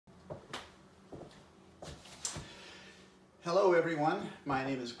Hello everyone, my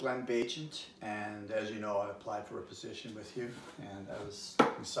name is Baigent, and as you know I applied for a position with you, and I was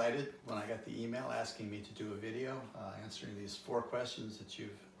excited when I got the email asking me to do a video answering these 4 questions that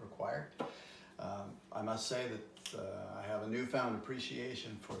you've required. I must say that I have a newfound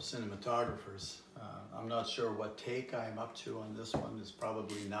appreciation for cinematographers. I'm not sure what take I'm up to on this one. It's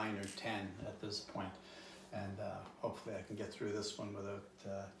probably 9 or 10 at this point, and hopefully I can get through this one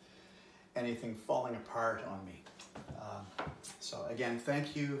without anything falling apart on me. So again,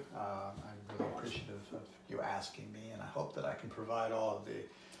 thank you. I'm really appreciative of you asking me, and I hope that I can provide all of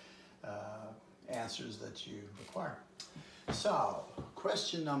the answers that you require. So,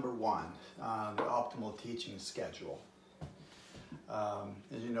 question number 1, the optimal teaching schedule.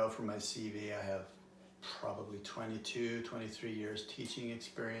 As you know from my CV, I have probably 22, 23 years teaching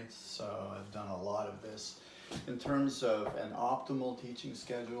experience, so I've done a lot of this. In terms of an optimal teaching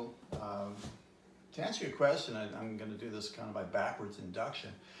schedule, to answer your question, I'm going to do this kind of by backwards induction.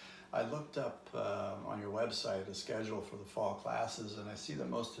 I looked up on your website a schedule for the fall classes, and I see that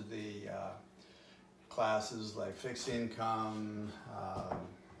most of the classes like fixed income,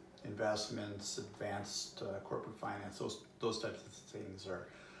 investments, advanced corporate finance, those types of things are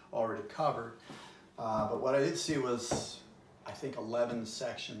already covered. But what I did see was, I think, 11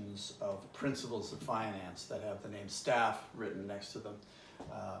 sections of principles of finance that have the name staff written next to them.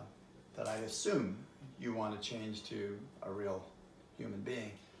 That I assume you want to change to a real human being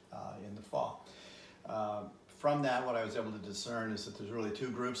in the fall. From that, what I was able to discern is that there's really 2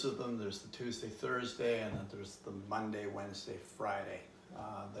 groups of them. There's the Tuesday, Thursday, and then there's the Monday, Wednesday, Friday.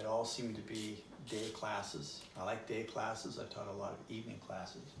 They all seem to be day classes. I like day classes. I've taught a lot of evening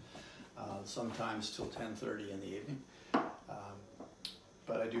classes, sometimes till 10:30 in the evening.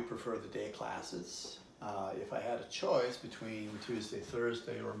 But I do prefer the day classes. If I had a choice between Tuesday,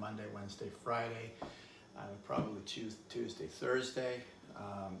 Thursday, or Monday, Wednesday, Friday, I would probably choose Tuesday, Thursday.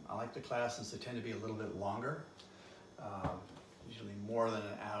 I like the classes that tend to be a little bit longer, usually more than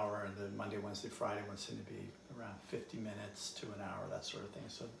an hour, and the Monday, Wednesday, Friday ones tend to be around 50 minutes to an hour, that sort of thing.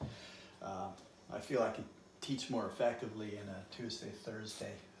 So I feel I can teach more effectively in a Tuesday,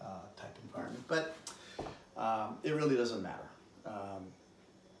 Thursday type environment, but it really doesn't matter.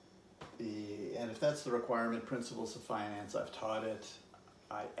 And if that's the requirement, principles of finance, I've taught it,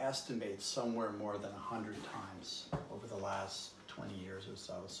 I estimate, somewhere more than 100 times over the last 20 years or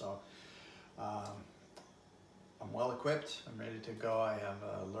so. So I'm well equipped, I'm ready to go. I have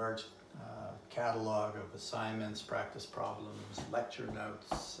a large catalog of assignments, practice problems, lecture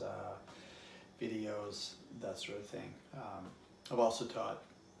notes, videos, that sort of thing. I've also taught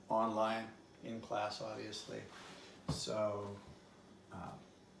online, in class obviously. So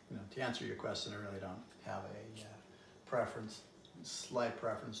to answer your question, I really don't have a preference, slight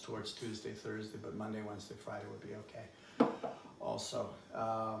preference towards Tuesday, Thursday, but Monday, Wednesday, Friday would be okay. Also,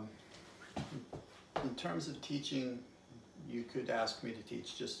 in terms of teaching, you could ask me to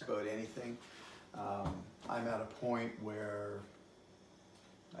teach just about anything. I'm at a point where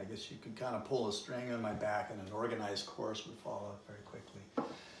I guess you could kind of pull a string on my back and an organized course would follow very quickly.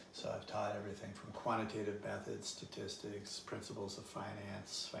 So I've taught everything from quantitative methods, statistics, principles of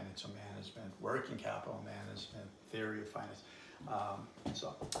finance, financial management, working capital management, theory of finance.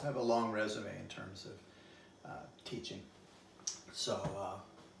 So I have a long resume in terms of teaching. So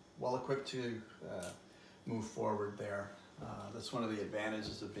well equipped to move forward there. That's one of the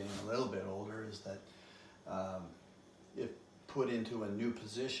advantages of being a little bit older, is that if put into a new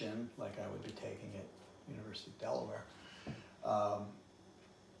position, like I would be taking at University of Delaware,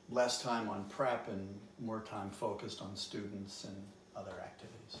 less time on prep and more time focused on students and other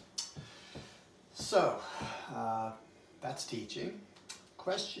activities. So that's teaching.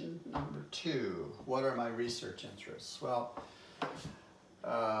 Question number 2, what are my research interests? Well,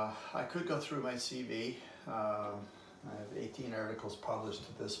 I could go through my CV. I have 18 articles published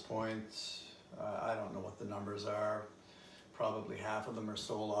at this point. I don't know what the numbers are. Probably half of them are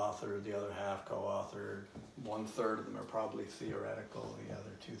sole authored, the other half co-authored. 1/3 of them are probably theoretical, the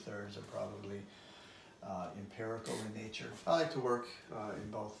other 2/3 are probably empirical in nature. I like to work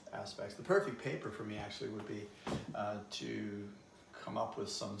in both aspects. The perfect paper for me actually would be to come up with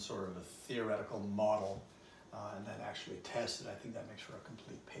some sort of a theoretical model and then actually test it. I think that makes for a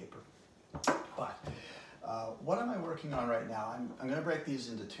complete paper. But what am I working on right now? I'm going to break these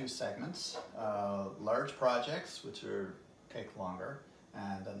into 2 segments. Large projects, which take longer,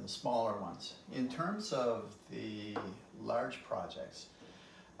 and then the smaller ones. In terms of the large projects,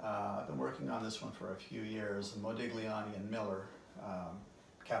 I've been working on this one for a few years, Modigliani and Miller,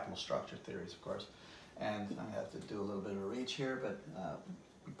 capital structure theories, of course. And I have to do a little bit of a reach here, but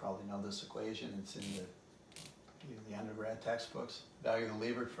you probably know this equation. It's in the the undergrad textbooks. Value of the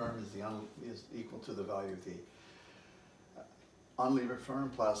levered firm is equal to the value of the unlevered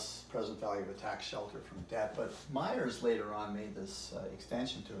firm plus present value of a tax shelter from debt. But Myers later on made this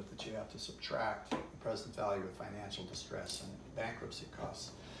extension to it that you have to subtract the present value of financial distress and bankruptcy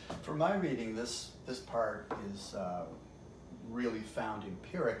costs. For my reading, this part is really found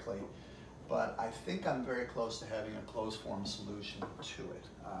empirically, but I think I'm very close to having a closed form solution to it.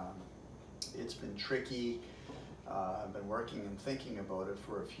 It's been tricky. I've been working and thinking about it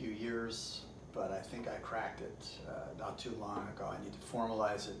for a few years, but I think I cracked it not too long ago. I need to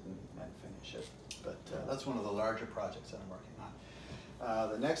formalize it and finish it. But that's one of the larger projects that I'm working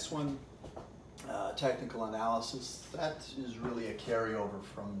on. The next one, technical analysis, that is really a carryover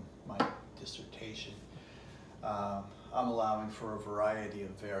from my dissertation. I'm allowing for a variety of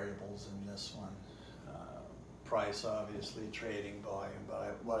variables in this one. Price, obviously, trading volume,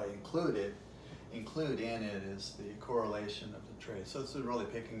 but what I include in it is the correlation of the trade. So it's really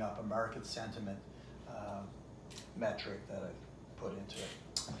picking up a market sentiment metric that I put into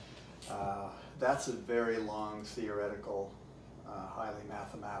it. That's a very long theoretical, highly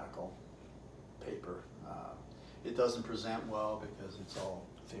mathematical paper. It doesn't present well because it's all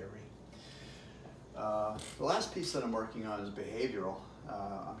theory. The last piece that I'm working on is behavioral.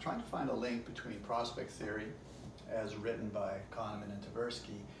 I'm trying to find a link between prospect theory, as written by Kahneman and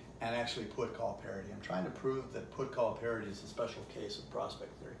Tversky, and actually put-call parity. I'm trying to prove that put-call parity is a special case of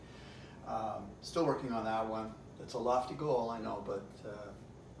prospect theory. Still working on that one. It's a lofty goal, I know, but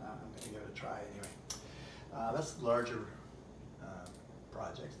I'm going to give it a try anyway. That's the larger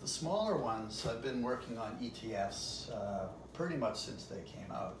projects. The smaller ones, I've been working on ETFs pretty much since they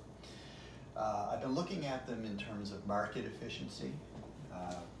came out. I've been looking at them in terms of market efficiency,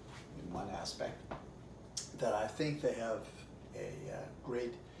 in one aspect, that I think they have a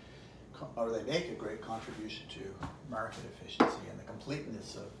they make a great contribution to market efficiency and the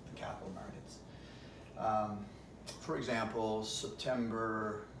completeness of the capital markets. For example,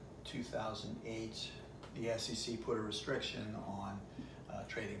 September 2008, the SEC put a restriction on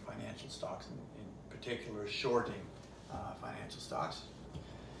trading financial stocks, in particular shorting financial stocks.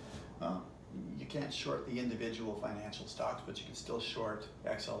 Well, you can't short the individual financial stocks, but you can still short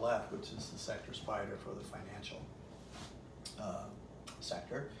XLF, which is the sector spider for the financial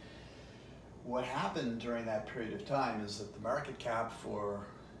sector. What happened during that period of time is that the market cap for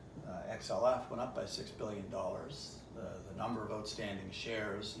XLF went up by $6 billion. The number of outstanding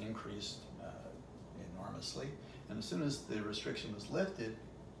shares increased enormously. And as soon as the restriction was lifted,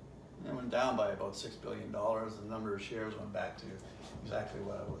 it went down by about $6 billion. The number of shares went back to exactly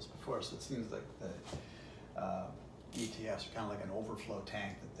what it was before. So it seems like the ETFs are kind of like an overflow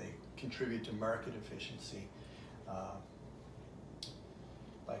tank, that they contribute to market efficiency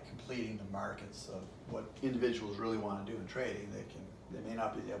by completing the markets of what individuals really want to do in trading. They may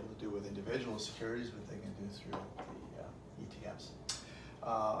not be able to do with individual securities, but they can do through the ETFs.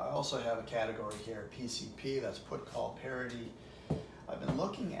 I also have a category here, PCP, that's put-call parity. I've been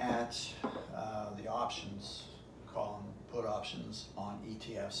looking at the options column, put options on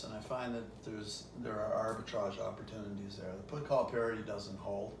ETFs, and I find that there are arbitrage opportunities there. The put-call parity doesn't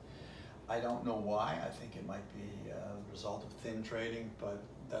hold. I don't know why. I think it might be the result of thin trading, but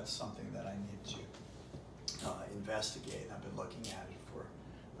that's something that I need to investigate. I've been looking at it for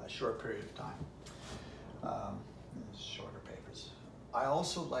a short period of time, shorter papers. I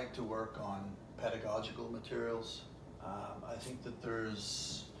also like to work on pedagogical materials. I think that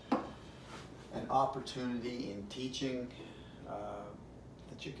there's an opportunity in teaching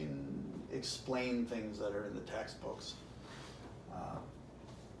that you can explain things that are in the textbooks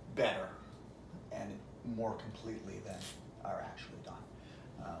better and more completely than are actually done.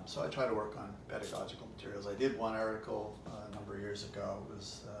 So I try to work on pedagogical materials. I did one article a number of years ago. It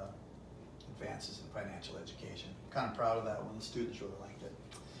was Advances in Financial Education. Kind of proud of that one. The students really liked it.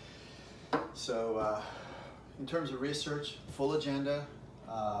 So in terms of research, full agenda,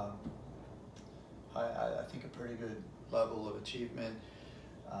 I think a pretty good level of achievement.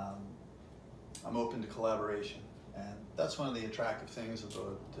 I'm open to collaboration, and that's one of the attractive things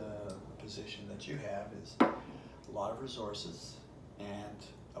about the position that you have, is a lot of resources and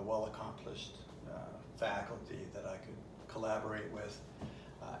a well-accomplished faculty that I could collaborate with,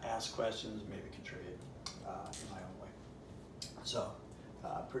 ask questions, maybe contribute in my own way. So,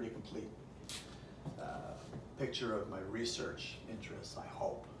 pretty complete picture of my research interests, I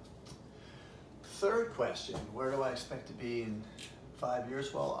hope. Third question, where do I expect to be in 5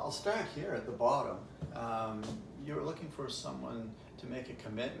 years? Well, I'll start here at the bottom. You're looking for someone to make a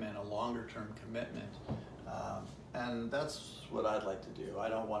commitment, a longer-term commitment, and that's what I'd like to do. I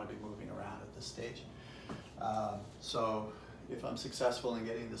don't want to be moving around at this stage. So if I'm successful in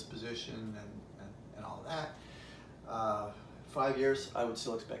getting this position and all of that, 5 years, I would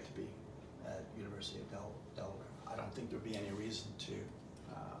still expect to be at University of Delaware. I don't think there'd be any reason to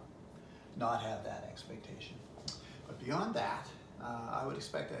not have that expectation. But beyond that, I would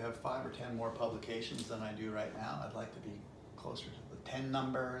expect to have 5 or 10 more publications than I do right now. I'd like to be closer to the 10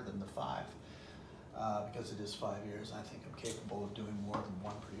 number than the 5, because it is 5 years. I think I'm capable of doing more than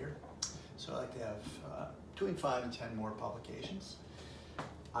 1 per year. So I'd like to have between 5 and 10 more publications.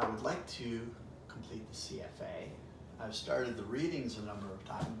 I would like to complete the CFA. I've started the readings a number of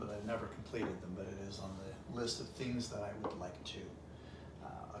times, but I've never completed them, but it is on the list of things that I would like to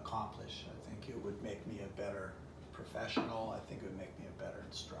accomplish. I think it would make me a better professional. I think it would make me a better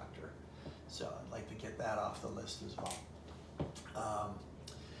instructor. So I'd like to get that off the list as well.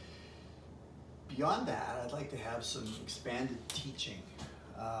 Beyond that, I'd like to have some expanded teaching.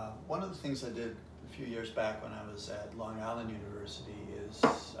 One of the things I did a few years back when I was at Long Island University is,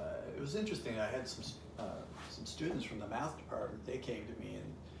 it was interesting. I had some students from the math department. They came to me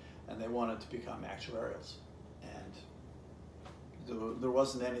and they wanted to become actuarials. And there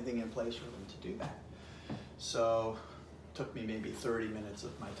wasn't anything in place for them to do that. So it took me maybe 30 minutes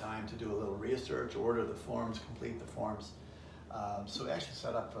of my time to do a little research, order the forms, complete the forms. So we actually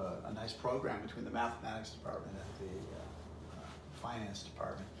set up a nice program between the mathematics department and the finance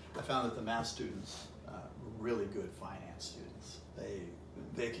department. I found that the math students were really good finance students.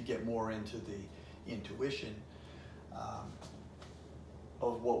 They could get more into the intuition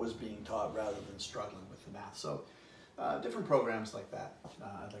of what was being taught rather than struggling with the math. So different programs like that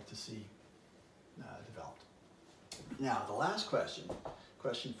I'd like to see developed. Now the last question,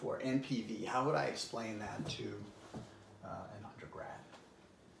 question 4, NPV. How would I explain that to an undergrad?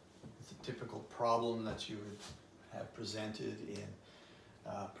 It's a typical problem that you would have presented in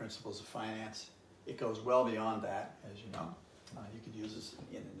Principles of Finance. It goes well beyond that, as you know. You could use this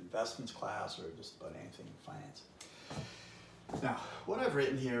in an investments class or just about anything in finance. Now, what I've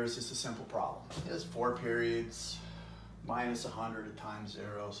written here is just a simple problem. It has 4 periods, minus 100 at time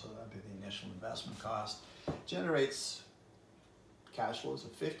 0, so that'd be the initial investment cost. Generates cash flows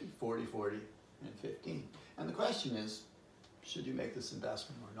of 50, 40, 40, and 15. And the question is, should you make this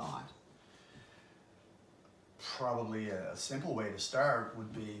investment or not? Probably a simple way to start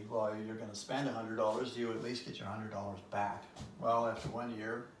would be, well, you're going to spend $100, do you at least get your $100 back? Well, after 1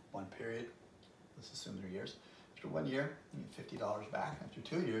 year, 1 period, let's assume they're years. After 1 year, you get $50 back. After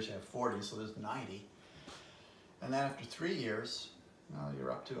 2 years, you have 40, so there's 90. And then after 3 years, well,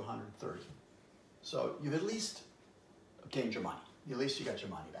 you're up to 130. So you've at least obtained your money. At least you got your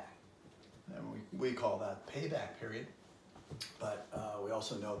money back. And we call that payback period, but we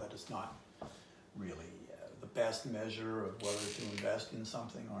also know that it's not really the best measure of whether to invest in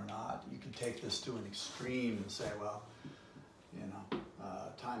something or not. You can take this to an extreme and say, well, you know,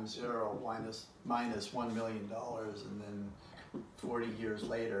 time 0 minus $1 million, and then 40 years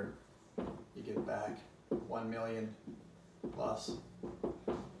later, you get back 1 million plus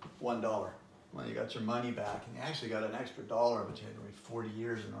 $1. Well, you got your money back, and you actually got an extra $1, but you had to wait 40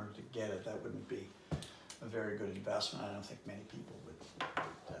 years in order to get it. That wouldn't be a very good investment. I don't think many people would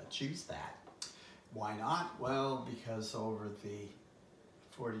choose that. Why not? Well, because over the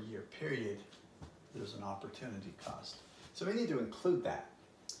 40-year period, there's an opportunity cost. So we need to include that.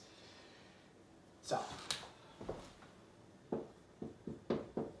 So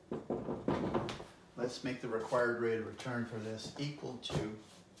let's make the required rate of return for this equal to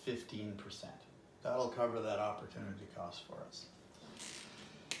 15%. That'll cover that opportunity cost for us.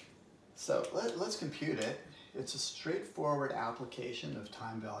 So let's compute it. It's a straightforward application of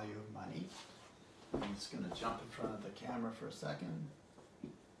time value of money. I'm just going to jump in front of the camera for a second.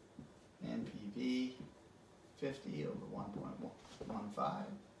 NPV 50 over 1.15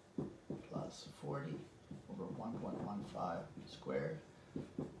 plus 40 over 1.15 squared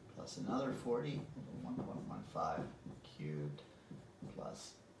plus another 40 over 1.15 cubed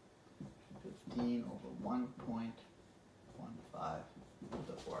plus 15 over 1.15 to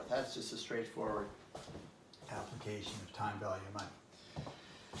the fourth. That's just a straightforward application of time value of money.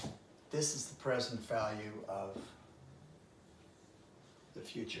 This is the present value of the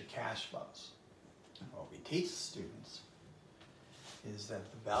future cash flows. And what we teach students is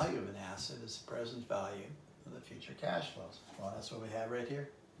that the value of an asset is the present value of the future cash flows. Well, that's what we have right here.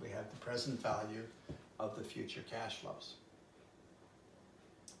 We have the present value of the future cash flows.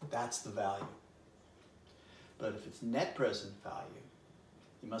 That's the value. But if it's net present value,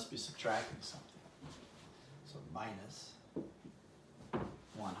 you must be subtracting something. So minus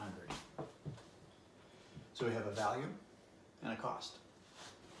 100. So we have a value and a cost.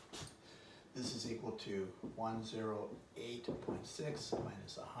 This is equal to 108.6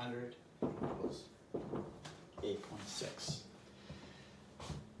 minus 100 equals 8.6.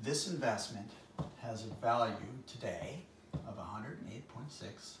 This investment has a value today of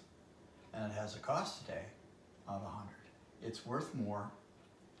 108.6, and it has a cost today of 100. It's worth more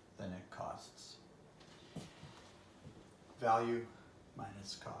than it costs. Value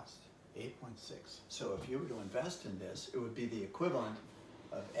minus cost, 8.6. So if you were to invest in this, it would be the equivalent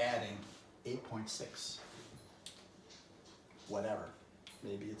of adding 8.6, whatever.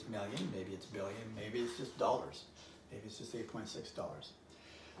 Maybe it's million, maybe it's billion, maybe it's just dollars. Maybe it's just $8.6.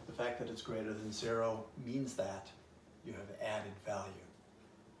 The fact that it's greater than 0 means that you have added value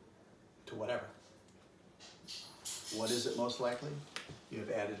to whatever. What is it most likely? You have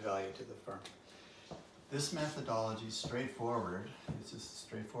added value to the firm. This methodology is straightforward. It's just a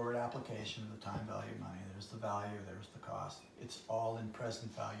straightforward application of the time value of money. There's the value, there's the cost. It's all in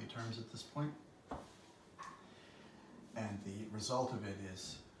present value terms at this point. And the result of it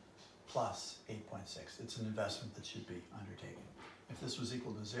is plus 8.6. It's an investment that should be undertaken. If this was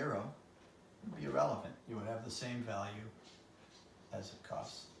equal to 0, it would be irrelevant. You would have the same value as it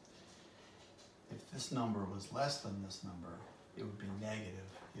costs. If this number was less than this number, it would be negative.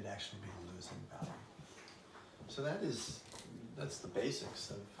 You'd actually be losing value. So that's the basics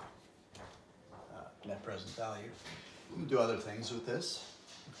of net present value. You can do other things with this.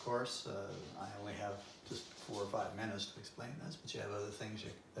 Of course, I only have just 4 or 5 minutes to explain this, but you have other things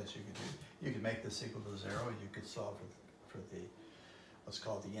that you could do. You could make this equal to 0. You could solve for the what's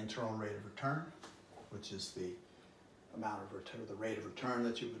called the internal rate of return, which is the amount of return, the rate of return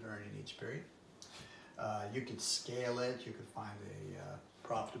that you would earn in each period. You could scale it. You could find a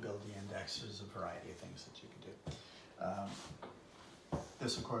profitability index. There's a variety of things that you could do.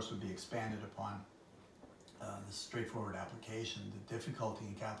 This, of course, would be expanded upon this straightforward application. The difficulty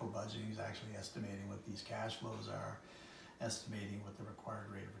in capital budgeting is actually estimating what these cash flows are, estimating what the required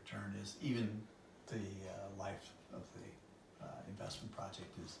rate of return is. Even the life of the investment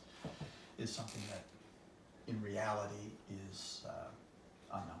project is something that in reality is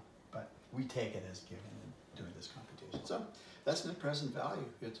unknown. But we take it as given in doing this computation. So that's net present value.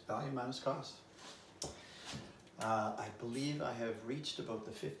 It's value minus cost. I believe I have reached about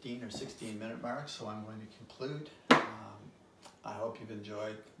the 15 or 16 minute mark, so I'm going to conclude. I hope you've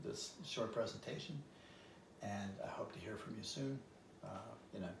enjoyed this short presentation, and I hope to hear from you soon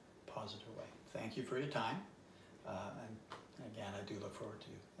in a positive way. Thank you for your time, and again, I do look forward to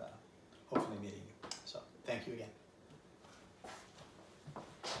hopefully meeting you. So thank you again.